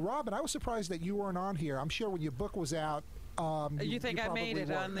year to year. Robin, I was surprised that you weren't on here. I'm sure when your book was out, You think I made probably it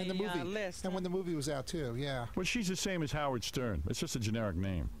were. on And the, movie. list, And huh? when the movie was out, too, yeah. Well, she's the same as Howard Stern. It's just a generic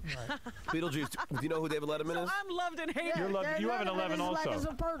name. Beetlejuice, do you know who David Letterman is? I'm loved and hated. You have an 11 Like also. it's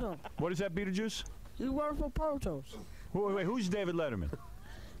a person. What is that, Beetlejuice? You work for Portos. Wait, who's David Letterman?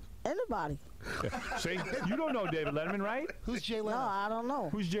 Anybody? See, you don't know David Letterman, right? Who's Jay No, Leno? I don't know.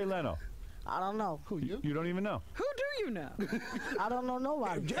 Who's Jay Leno? I don't know. Who, you? You don't even know. Who do you know? I don't know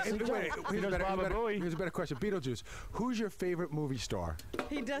nobody. Hey, wait, here's knows Baba Booey. here's a better question. Beetlejuice, who's your favorite movie star?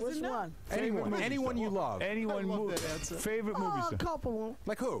 He doesn't Which know. one? Anyone. movie Anyone star. you love. Anyone love movie. that answer. Favorite movie Oh, a star. couple.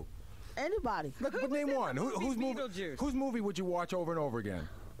 Like who? Anybody. But name in one. the movie Beetlejuice? Whose movie would you watch over and over again?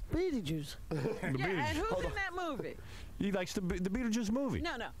 Beetlejuice. The Yeah, and Beetlejuice. who's in that movie? He likes the Beetlejuice movie.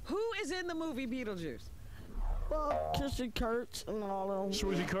 No. Who is in the movie Beetlejuice? Well, Kirsten Kurtz and all of them.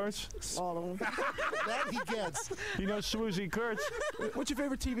 Swoozie Kurtz. All of them. That he gets. You know Swoozie Kurtz. What's your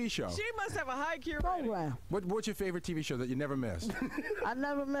favorite TV show? She must have a high cure rating. Program. What's your favorite TV show that you never missed? I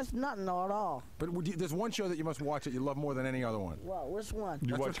never missed nothing at all. But there's one show that you must watch that you love more than any other one. Well, which one?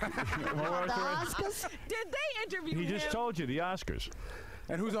 You watch. The Oscars? Did they interview He him? just told you the Oscars.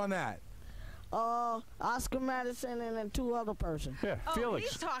 And who's on that? Oscar Madison and then two other persons. Yeah, Oh, Felix.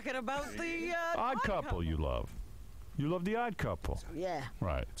 he's talking about the Odd Couple. You love. You love the Odd Couple. Yeah.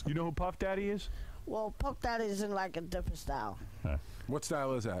 Right. You know who Puff Daddy is? Well, Puff Daddy is in like a different style. What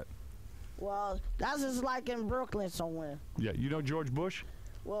style is that? Well, that's just like in Brooklyn somewhere. Yeah. You know George Bush?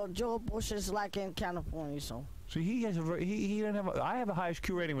 Well, Joe Bush is like in California, so. See, he has he doesn't have. I have a highest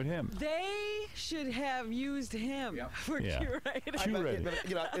Q rating with him. They should have used him for Yeah. curating. Q rating.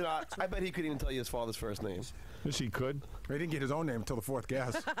 I bet he couldn't even tell you his father's first name. Yes, he could. He didn't get his own name until the fourth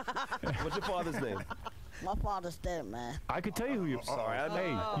guess. What's your father's name? My father's dead, man. I could tell you who you. Sorry, Hey,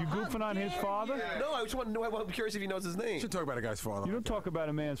 you goofing on his father? No, I just want to know. I'm curious if he knows his name. You should talk about a guy's father. You don't talk about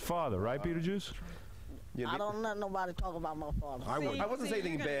a man's father, right, Beetlejuice? Yeah, I don't let nobody talk about my father. I would. I wasn't saying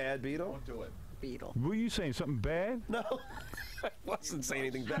anything you're gonna- bad, Beetle. Beetle. Were you saying something bad? No, I wasn't saying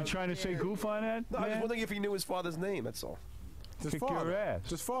anything You bad. trying to say goof on that? No, I was man? wondering if he knew his father's name. That's all. It's his Kick your father. ass. It's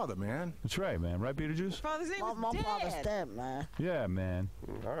his father, man. That's right, man. Right, Beetlejuice? Father's name My is father's Dad. dead, man. Yeah, man.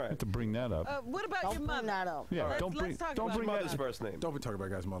 All I right. have to bring that up. What about Don't your bring mother? that up. Yeah, Let's- don't bring let's talk don't about bring Mother's that. first name. Don't be talking about a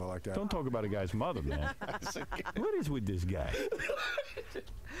guy's mother like that. Don't talk about a guy's mother, man. What is with this guy?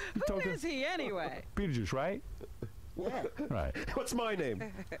 Who is he anyway? Beetlejuice, right? Yeah. Right. What's my name?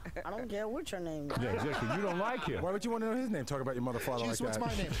 I don't care what your name is. Yeah, exactly. You don't like him. Why would you want to know his name? Talk about your mother, father Juice, like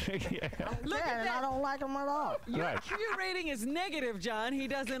what's that. my name? yeah. Look Yeah, at and I that. don't like him at all. Your Right. Q rating is negative, John. He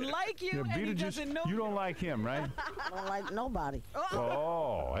doesn't like you, Yeah, and he doesn't know Beetlejuice, you don't like him, right? I don't like nobody.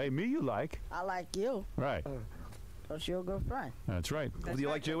 Oh, hey, me you like. I like you. Right. Because you're a good friend. That's right. Do you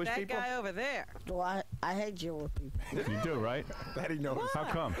like Jewish that people? guy over there. Do I hate Jewish people. You do, right? That he knows. How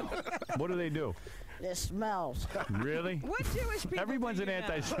come? What do they do? It smells. Really? What Jewish people? Everyone's do an you know?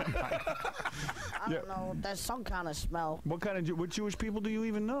 anti-Semite. I don't know. There's some kind of smell. What kind of what Jewish people do you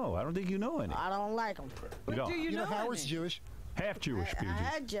even know? I don't think you know any. I don't like them. You don't. Do you know Howard's any? Jewish. Half Jewish I people.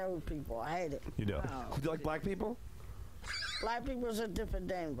 hate Jewish people. I hate it. You do. Do you like black people? Black people's a different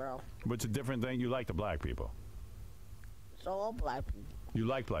thing, bro. What's a different thing? You like the black people. So all black people. You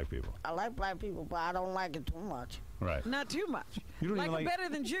like black people. I like black people, but I don't like it too much. Right. Not too much. You don't like even it like. better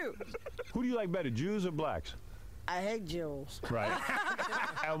than Jews. Who do you like better, Jews or blacks? I hate Jews. Right.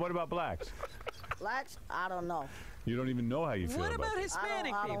 And what about blacks? Blacks, I don't know. You don't even know how you feel What about about them.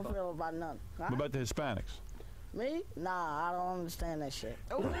 Hispanic I people? don't feel about none. Huh? What about the Hispanics? Me? Nah, I don't understand that shit.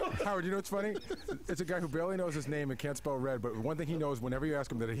 Howard, you know what's funny? It's a guy who barely knows his name and can't spell red, but one thing he knows whenever you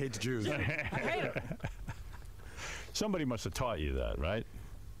ask him that he hates Jews. I hate it. Somebody must have taught you that, right?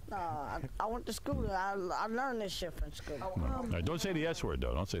 Nah, I went to school. I learned this shit from school. All right, don't say the S word,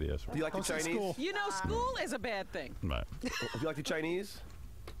 though. Don't say the S Do word. you like the Chinese? You know, school is a bad thing. Right. Do you like the Chinese?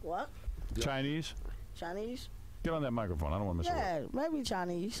 What? Chinese? Chinese? Get on that microphone. I don't want to miss a word. Yeah, maybe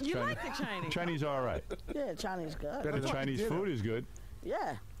Chinese. You like the Chinese? Chinese are all right. Yeah, Chinese good. Better The than Chinese dinner. food is good.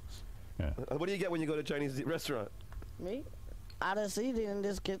 Yeah, What do you get when you go to a Chinese restaurant? me? I just eat it and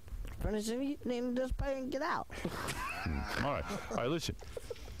just get finish eating and just pay and get out. All right. All right, listen.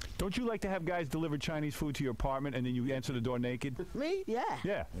 Don't you like to have guys deliver Chinese food to your apartment and then you answer the door naked? Me? Yeah.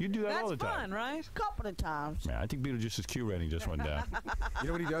 Yeah, you do that That's all the time. fun, right? Couple of times. Man, I think Beetlejuice's Q rating just went down. You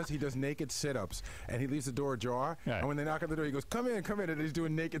know what he does? He does naked sit-ups, and he leaves the door ajar. Yeah. And when they knock on the door, he goes, "Come in, and he's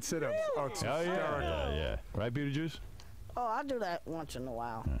doing naked sit-ups. Oh, it's Oh, hysterical. yeah. Right, Beetlejuice? Oh, I do that once in a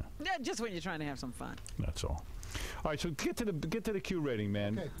while. Yeah, just when you're trying to have some fun. That's all. All right, so get to the Q rating,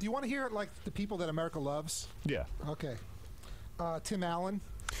 man. Okay. Do you want to hear like the people that America loves? Yeah. Okay. Tim Allen.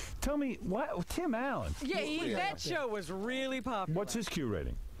 Tell me, what? Tim Allen. Yeah, pretty that up there. show was really popular. What's his Q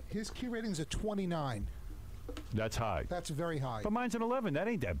rating? His Q rating's a 29. That's high. That's very high. But mine's an 11. That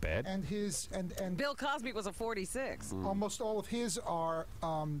ain't that bad. And his and Bill Cosby was a 46. almost all of his are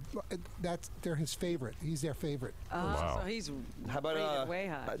they're his favorite. He's their favorite. Wow. So he's How about rated way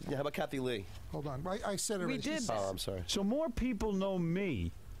high. how about Kathy Lee? Hold on. I said it We right. did She's- Oh, I'm sorry. So more people know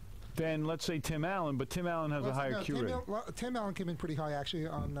me than, let's say, Tim Allen, but Tim Allen has a higher no, Q rating. Tim Allen came in pretty high actually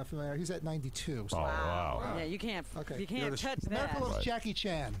on Familiar. He's at 92. So. Oh, wow. Yeah, you can't. Okay. You can't touch America that. loves Jackie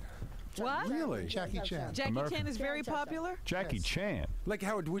Chan. What? Really? Jackie Chan. Jackie American. Chan is very popular. Jackie Yes. Chan. Like,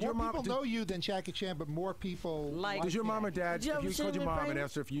 Howard, would More your mom... people know you than Jackie Chan, but more people Like- Does your mom or dad, Did you if ever you see called your him in mom and Vegas?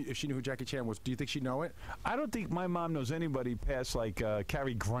 asked her if she knew who Jackie Chan was, do you think she'd know it? I don't think my mom knows anybody past, like,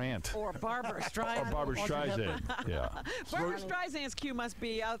 Cary Grant. Or Barbara Streisand. Or Barbara Streisand. Yeah. Barbara Streisand's Q must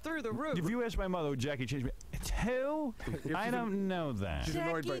be out through the roof. If you ask my mother who Jackie Chan, she'd be, it's who? I she's don't know that. she's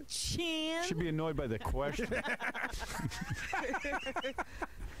annoyed by... Jackie Chan. She'd be annoyed by the question.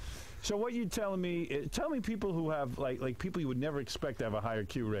 So what you telling me? Tell me people who have like people you would never expect to have a higher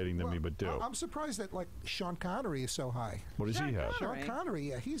Q rating than me, but do. I'm surprised that like Sean Connery is so high. What does he have? Connery. Sean Connery,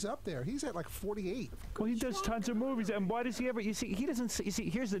 yeah, he's up there. He's at like 48. Well, he does tons of movies, and why does he ever? You see, he doesn't. You see,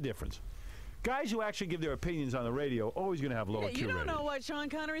 here's the difference. Guys who actually give their opinions on the radio always going to have lower Yeah, Q you don't ratings. know what Sean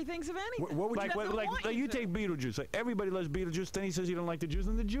Connery thinks of anything. What would Like, He doesn't want you to. take Beetlejuice. Like everybody loves Beetlejuice. Then he says you don't like the Jews,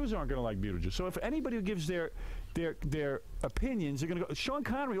 and the Jews aren't going to like Beetlejuice. So if anybody who gives their opinions, they're going to go. Sean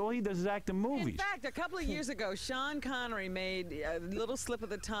Connery, all he does is act in movies. In fact, a couple of years ago, Sean Connery made a little slip of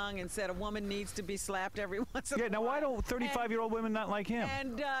the tongue and said a woman needs to be slapped every once in a Yeah. while. Now why don't 35-year-old women not like him?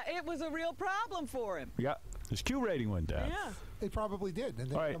 And it was a real problem for him. Yeah. His Q rating went down. Yeah. They probably did. And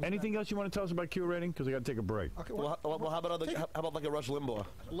then All right. comes Anything else you want to tell us about Q rating? Because I got to take a break. back. Okay, Well, how about like a Rush Limbaugh?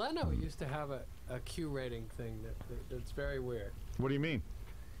 Leno used to have a Q rating thing that's very weird. What do you mean?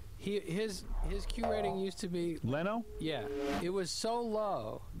 His Q rating used to be, Leno? yeah, it was so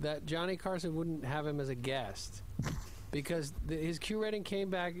low that Johnny Carson wouldn't have him as a guest. Because his Q rating came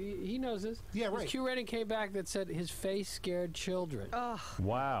back, he knows this. Yeah, right. His Q rating came back that said his face scared children.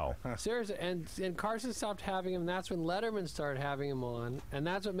 Wow. Seriously, and Carson stopped having him. And that's when Letterman started having him on, and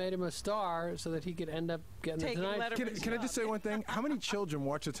that's what made him a star, so that he could end up getting Taking the Tonight. Letterman's Can I just say one thing? How many children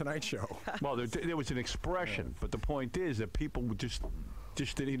watch The Tonight Show? Well, there was an expression, but the point is that people would just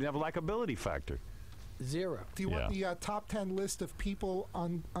didn't have a likability factor. Zero. Do you want Yeah. the top 10 list of people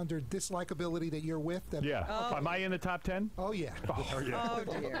under dislikability that you're with? That, Yeah. Am I in the top 10? Oh, yeah. Oh,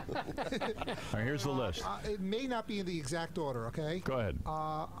 dear. All right, here's the list. It may not be in the exact order, okay? Go ahead.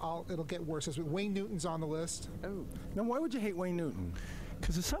 It'll get worse. Wayne Newton's on the list. Now, why would you hate Wayne Newton?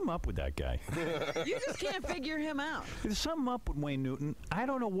 Because there's something up with that guy. You just can't figure him out. There's something up with Wayne Newton. I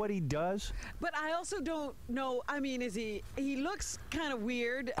don't know what he does. But I also don't know. I mean, he looks kind of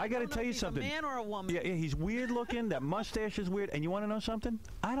weird. I got to tell you if he's something. A man or a woman? Yeah, he's weird looking. That mustache is weird. And you want to know something?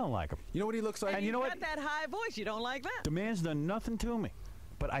 I don't like him. You know what he looks like? And you know got what? that high voice. You don't like that. The man's done nothing to me.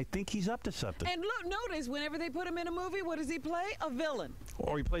 But I think he's up to something. And look, notice whenever they put him in a movie, what does he play? A villain.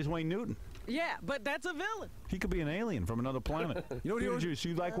 Or he plays Wayne Newton. Yeah, but that's a villain. He could be an alien from another planet. You know what Beetlejuice,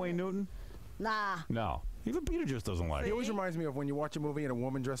 you like Wayne Newton? Nah. No. Even Beetlejuice doesn't like He him. always reminds me of when you watch a movie and a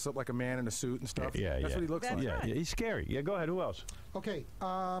woman dresses up like a man in a suit and stuff. Yeah, That's what he looks like. Yeah, he's scary. Yeah, go ahead. Who else? Okay,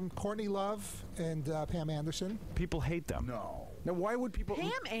 Courtney Love and Pam Anderson. People hate them. No. Now, why would people... Pam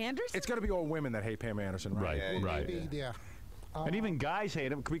Anderson? It's got to be all women that hate Pam Anderson, right? Right. Maybe, yeah. And even guys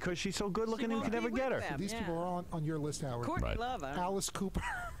hate him because she's so good looking and you can never get her. These people are on your list, Howard. Courtney Love. Alice Cooper.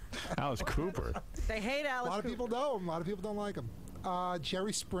 Alice Cooper. They hate Alice Cooper. A lot of people know him. A lot of people don't like him.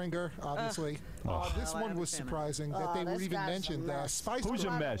 Jerry Springer, obviously. This one was surprising that they were even mentioned. Spice Who's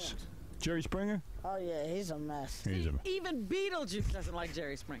a mess? Jerry Springer? Oh, yeah, he's a mess. Even Beetlejuice doesn't like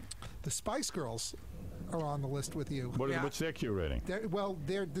Jerry Springer. The Spice Girls are on the list with you. What's their Q rating?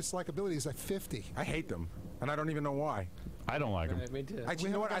 Their dislikability is at 50. I hate them, and I don't even know why. I don't like them. Me too. You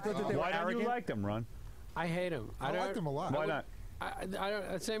know what? I thought that they were Why don't arrogant. you like them, Ron? I hate him. I like them a lot. Why not? I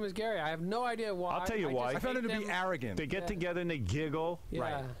don't. Same as Gary. I have no idea why. I'll tell you why. I found them to be arrogant. They get together and they giggle. Yeah.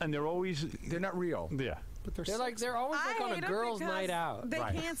 Right. And they're always... They're not real. Yeah. But They're always like on a girls' night out. They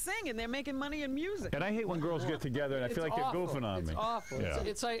can't sing and they're making money in music. And I hate when girls get together and I feel like they're goofing on me. It's awful. Yeah.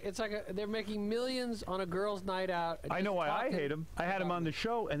 It's like they're making millions on a girls' night out. I know why I hate them. I had them on the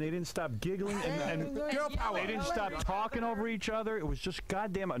show and they didn't stop giggling and girl power. they didn't stop talking over each other. It was just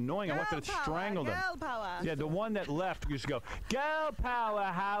goddamn annoying. I wanted to strangle them. Girl power. Yeah, the one that left used to go, "Girl power,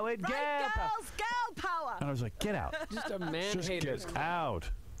 Howard, girl power." Girl power. And I was like, "Get out." Just a man Just hater. get out.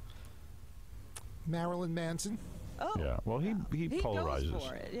 Marilyn Manson. Oh. Yeah. Well, he polarizes. Goes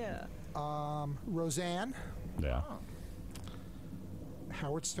for it, yeah. Roseanne. Yeah.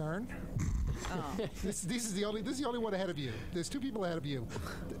 Howard Stern. Oh. This is the only one ahead of you. There's two people ahead of you.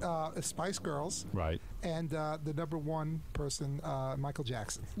 Spice Girls. Right. And the number one person, Michael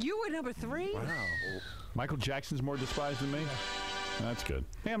Jackson. You were number 3? Wow. Michael Jackson's more despised than me? That's good.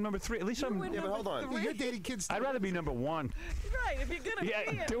 Hey, I'm number 3. At least I'm... Yeah, but hold on. You're dating kids. I'd rather be number 1. Right, if you're going to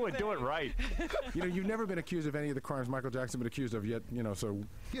Yeah, do it right. You know, you've never been accused of any of the crimes Michael Jackson been accused of yet, you know, so...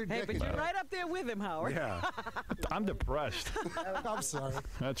 Hey, but you're right up there with him, Howard. Yeah. I'm depressed. I'm sorry.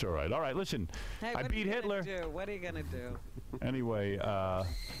 That's all right. All right, listen. Hey, I beat Hitler. What are you going to do? Anyway,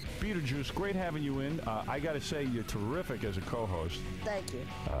 Beetlejuice, great having you in. I got to say, you're terrific as a co-host. Thank you.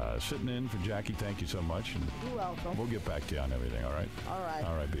 Sitting in for Jackie, thank you so much. And You're welcome. we'll get back to you on everything, all right? All right.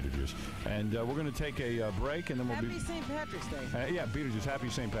 All right, Beetlejuice. And we're going to take a break, and then we'll Happy St. Patrick's Day. yeah, Beetlejuice, happy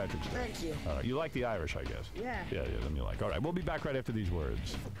St. Patrick's Day. Thank you. All right, you like the Irish, I guess. Yeah. Yeah, them you like. All right, we'll be back right after these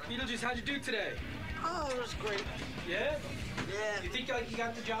words. Beetlejuice, how'd you do today? Oh, it was great. Yeah? Yeah. You think you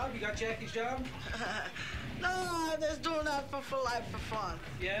got the job? You got Jackie's job? No, I'm just doing that for life, for fun.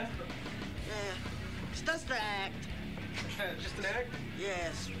 Yeah? Yeah. It's just the act. Just an act? Yeah,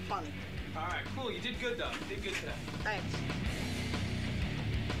 it's funny. All right, cool. You did good, though. You did good today. Thanks.